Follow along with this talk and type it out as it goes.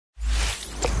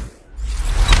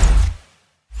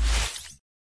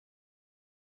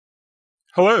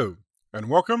Hello, and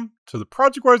welcome to the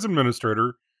ProjectWise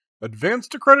Administrator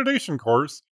Advanced Accreditation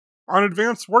course on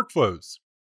Advanced Workflows.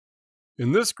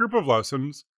 In this group of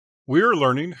lessons, we are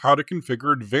learning how to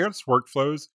configure advanced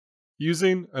workflows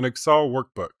using an Excel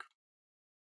workbook.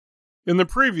 In the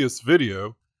previous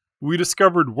video, we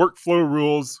discovered workflow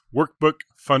rules workbook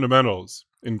fundamentals,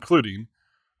 including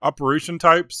operation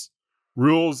types,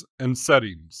 rules, and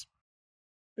settings.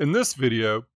 In this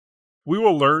video, we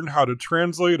will learn how to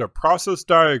translate a process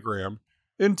diagram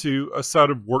into a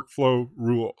set of workflow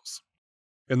rules.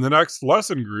 In the next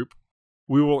lesson group,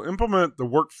 we will implement the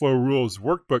workflow rules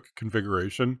workbook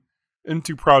configuration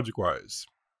into ProjectWise.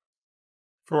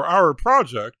 For our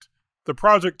project, the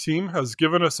project team has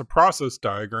given us a process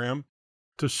diagram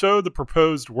to show the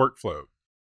proposed workflow.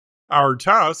 Our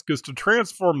task is to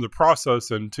transform the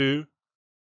process into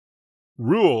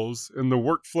rules in the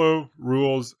Workflow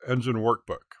Rules Engine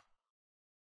workbook.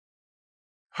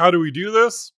 How do we do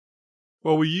this?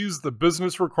 Well, we use the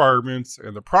business requirements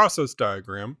and the process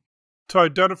diagram to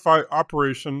identify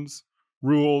operations,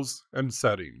 rules, and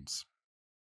settings.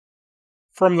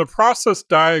 From the process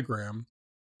diagram,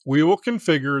 we will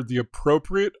configure the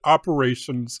appropriate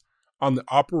operations on the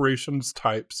Operations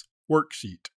Types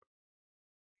worksheet.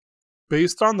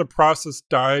 Based on the process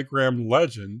diagram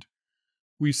legend,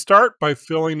 we start by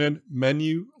filling in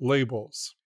menu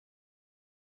labels.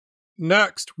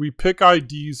 Next, we pick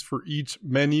IDs for each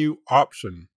menu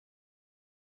option.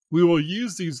 We will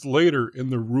use these later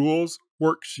in the Rules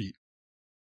worksheet.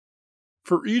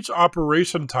 For each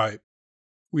operation type,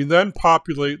 we then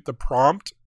populate the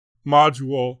prompt,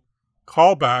 module,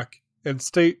 callback, and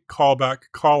state callback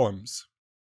columns.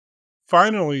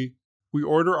 Finally, we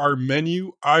order our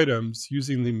menu items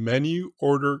using the menu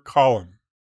order column.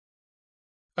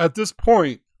 At this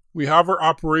point, we have our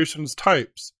operations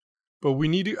types, but we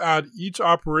need to add each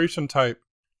operation type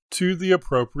to the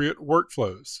appropriate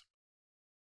workflows.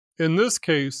 In this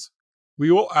case, we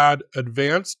will add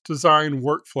Advanced Design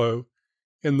Workflow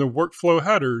in the workflow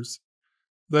headers,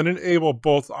 then enable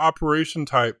both operation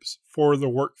types for the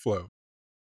workflow.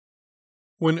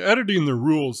 When editing the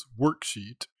rules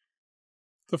worksheet,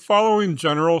 the following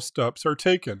general steps are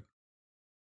taken.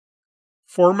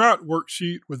 Format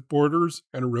worksheet with borders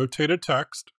and rotated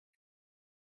text.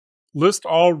 List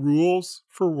all rules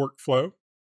for workflow.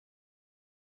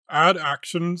 Add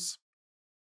actions,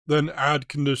 then add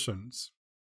conditions.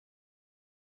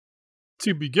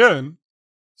 To begin,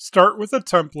 start with a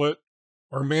template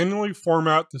or manually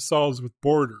format the cells with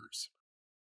borders.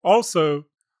 Also,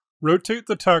 rotate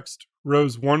the text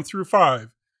rows 1 through 5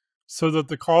 so that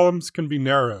the columns can be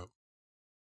narrow.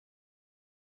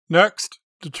 Next,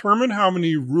 determine how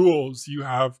many rules you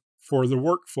have for the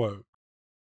workflow.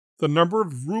 The number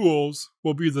of rules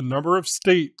will be the number of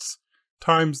states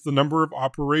times the number of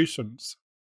operations.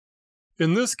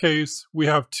 In this case, we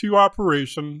have 2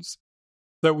 operations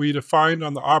that we defined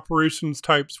on the Operations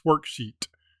Types worksheet: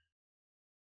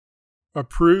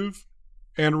 approve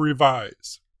and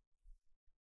revise.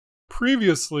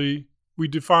 Previously, we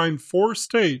defined 4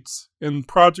 states in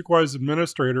ProjectWise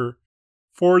Administrator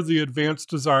for the Advanced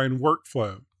Design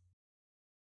workflow: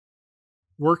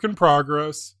 work in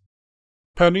progress,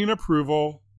 pending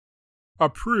approval,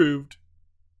 approved,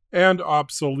 and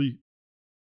obsolete.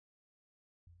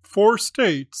 4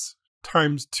 states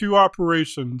times 2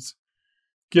 operations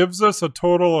gives us a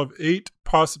total of 8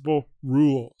 possible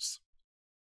rules.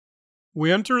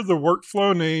 We enter the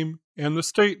workflow name and the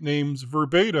state names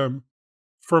verbatim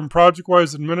from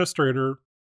ProjectWise Administrator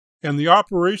and the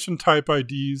operation type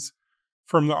IDs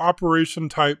from the Operation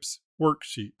Types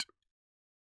worksheet.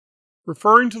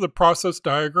 Referring to the process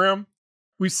diagram,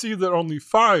 we see that only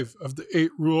 5 of the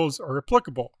 8 rules are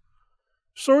applicable.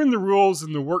 Showing the rules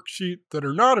in the worksheet that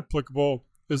are not applicable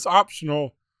is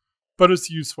optional, but is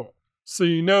useful, so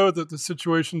you know that the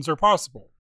situations are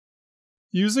possible.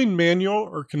 Using manual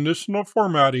or conditional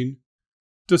formatting,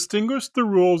 distinguish the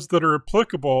rules that are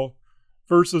applicable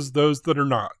versus those that are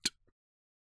not.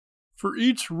 For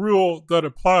each rule that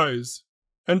applies,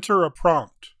 enter a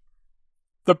prompt.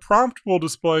 The prompt will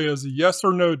display as a yes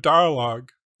or no dialog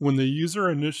when the user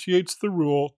initiates the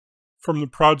rule from the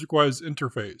ProjectWise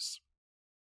interface.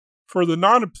 For the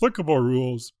non-applicable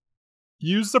rules,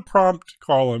 use the prompt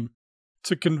column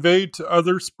to convey to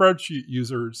other spreadsheet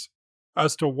users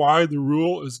as to why the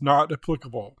rule is not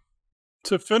applicable.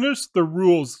 To finish the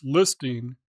rules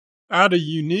listing, add a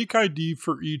unique ID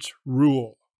for each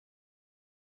rule.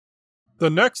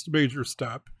 The next major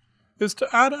step is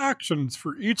to add actions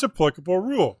for each applicable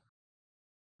rule.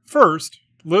 First,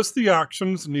 list the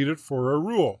actions needed for a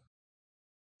rule.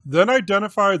 Then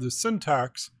identify the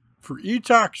syntax for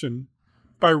each action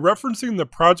by referencing the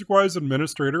ProjectWise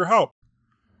Administrator help.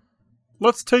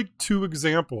 Let's take two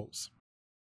examples,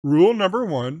 rule number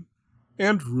 1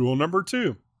 and rule number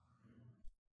 2.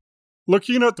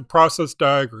 Looking at the process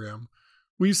diagram,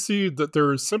 we see that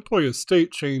there is simply a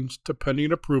state change to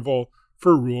pending approval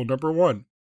for rule number 1.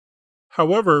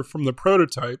 However, from the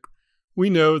prototype, we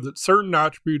know that certain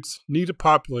attributes need to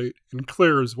populate and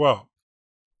clear as well.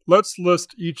 Let's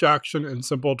list each action in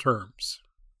simple terms.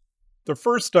 The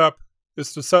first step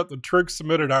is to set the trig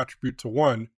submitted attribute to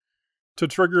 1 to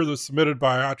trigger the submitted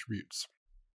by attributes.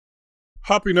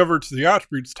 Hopping over to the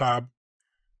Attributes tab,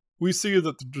 we see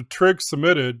that the trig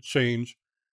submitted change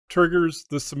triggers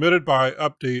the submitted by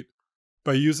update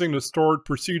by using the stored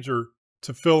procedure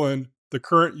to fill in the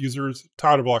current user's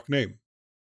title block name.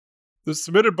 The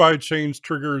submitted by change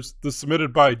triggers the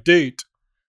submitted by date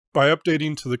by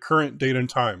updating to the current date and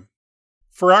time.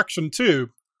 For action 2,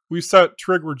 we set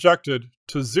trig rejected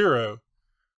to 0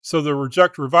 so the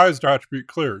reject revised attribute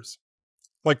clears.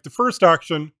 Like the first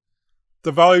action,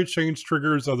 the value change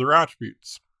triggers other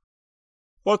attributes.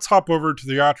 Let's hop over to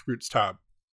the Attributes tab.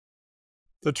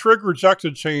 The trig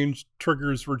rejected change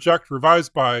triggers reject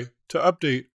revised by to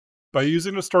update by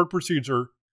using a stored procedure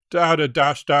to add a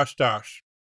dash dash dash.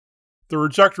 The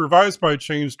reject revised by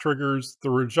change triggers the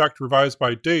reject revised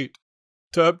by date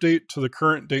to update to the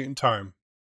current date and time.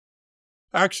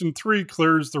 Action 3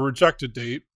 clears the rejected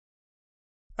date.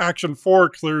 Action 4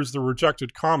 clears the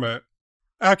rejected comment.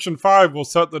 Action 5 will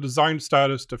set the design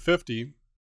status to 50,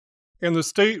 and the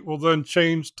state will then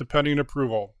change to pending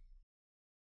approval.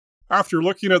 After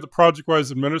looking at the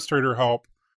ProjectWise Administrator help,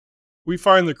 we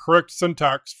find the correct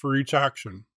syntax for each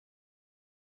action.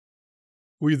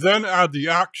 We then add the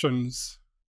actions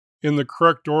in the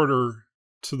correct order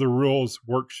to the rules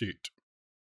worksheet.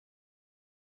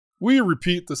 We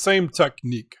repeat the same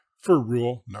technique for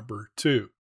rule number 2.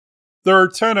 There are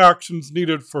 10 actions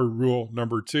needed for rule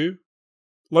number 2.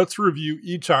 Let's review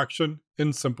each action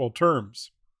in simple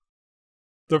terms.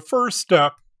 The first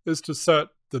step is to set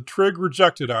the trig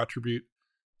rejected attribute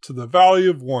to the value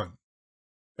of 1,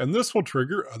 and this will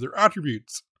trigger other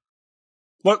attributes.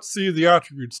 Let's see the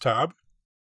Attributes tab.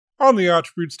 On the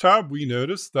Attributes tab, we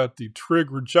notice that the trig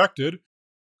rejected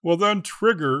will then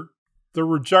trigger the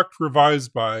reject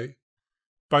revised by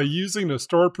using a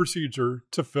stored procedure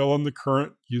to fill in the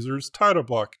current user's title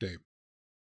block name.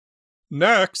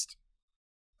 Next,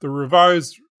 the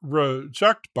revised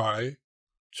reject by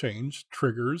change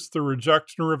triggers the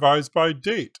reject and revise by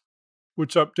date,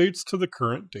 which updates to the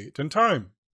current date and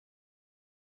time.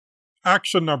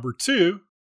 Action number 2,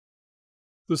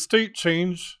 the state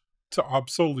change to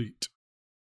obsolete.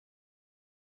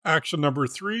 Action number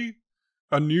 3,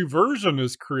 a new version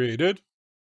is created.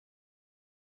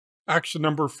 Action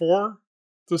number 4,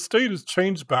 the state is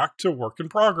changed back to work in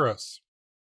progress.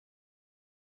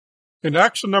 In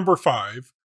action number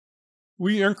 5,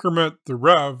 we increment the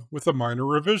rev with a minor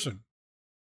revision.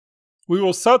 We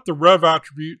will set the rev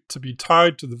attribute to be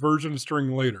tied to the version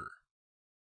string later.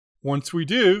 Once we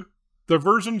do, the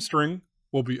version string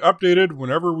will be updated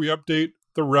whenever we update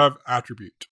the rev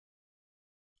attribute.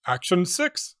 Action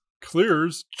 6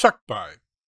 clears check by.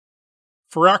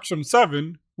 For action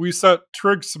 7, we set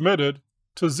trig submitted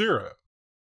to 0.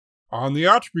 On the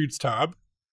Attributes tab,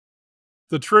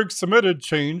 the trig submitted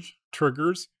change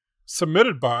triggers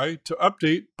submitted by to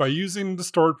update by using the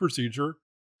stored procedure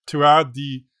to add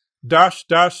the dash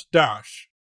dash dash.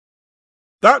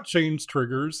 That change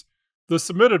triggers the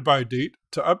submitted by date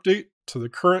to update to the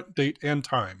current date and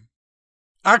time.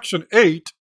 Action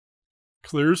 8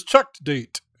 clears checked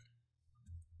date.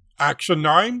 Action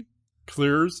 9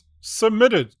 clears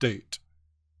submitted date.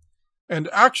 And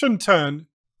Action 10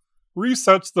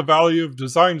 resets the value of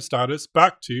design status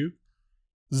back to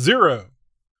 0.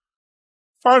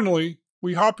 Finally,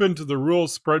 we hop into the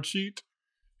rules spreadsheet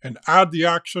and add the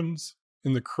actions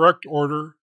in the correct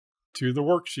order to the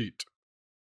worksheet.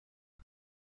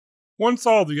 Once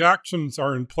all the actions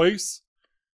are in place,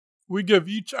 we give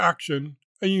each action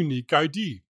a unique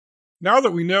ID. Now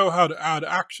that we know how to add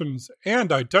actions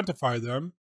and identify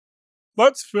them,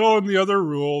 let's fill in the other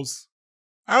rules,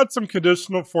 add some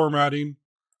conditional formatting,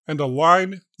 and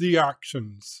align the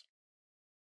actions.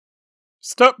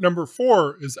 Step number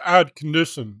 4 is add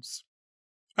conditions.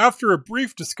 After a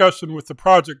brief discussion with the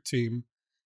project team,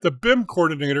 the BIM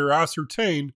coordinator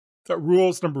ascertained that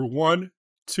rules number 1,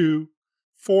 2,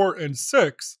 4, and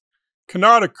 6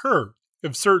 cannot occur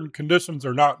if certain conditions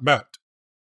are not met.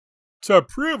 To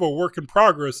approve a work in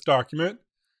progress document,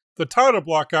 the title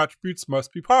block attributes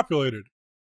must be populated.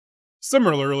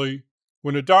 Similarly,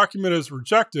 when a document is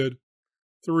rejected,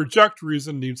 the reject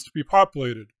reason needs to be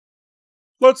populated.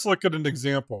 Let's look at an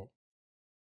example.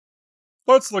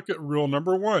 Let's look at rule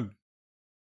number 1.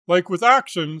 Like with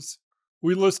actions,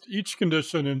 we list each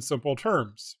condition in simple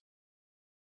terms.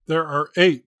 There are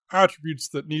 8 attributes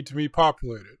that need to be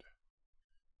populated: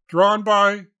 drawn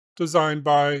by, designed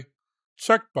by,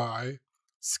 checked by,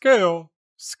 scale,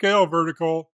 scale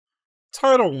vertical,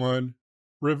 title 1,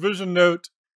 revision note,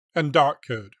 and dot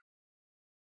code.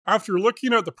 After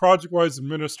looking at the ProjectWise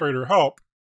administrator help,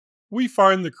 we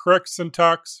find the correct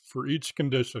syntax for each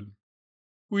condition.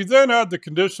 We then add the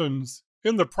conditions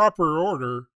in the proper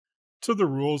order to the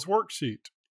rules worksheet.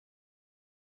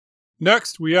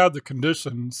 Next, we add the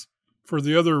conditions for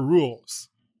the other rules,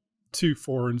 2,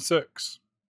 4, and 6.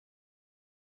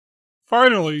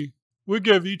 Finally, we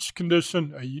give each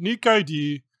condition a unique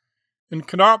ID and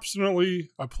can optionally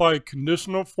apply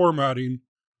conditional formatting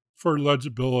for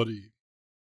legibility.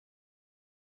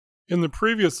 In the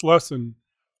previous lesson,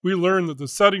 we learned that the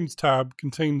Settings tab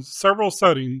contains several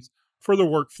settings for the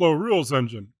Workflow Rules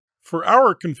engine. For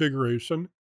our configuration,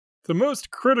 the most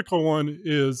critical one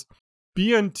is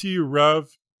bntrev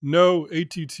no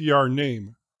attr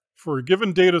name. For a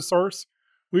given data source,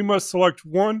 we must select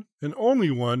one and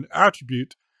only one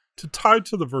attribute to tie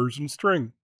to the version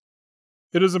string.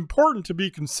 It is important to be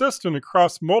consistent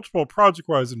across multiple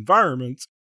ProjectWise environments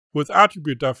with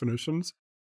attribute definitions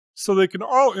so they can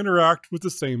all interact with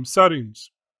the same settings.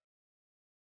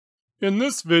 In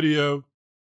this video,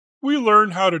 we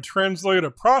learn how to translate a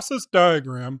process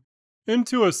diagram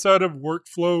into a set of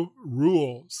workflow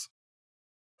rules.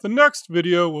 The next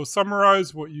video will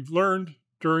summarize what you've learned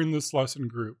during this lesson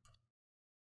group.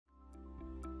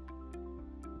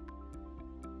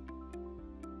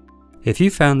 If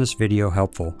you found this video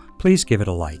helpful, please give it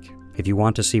a like. If you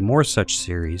want to see more such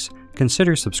series,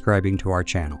 consider subscribing to our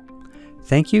channel.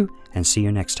 Thank you, and see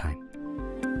you next time.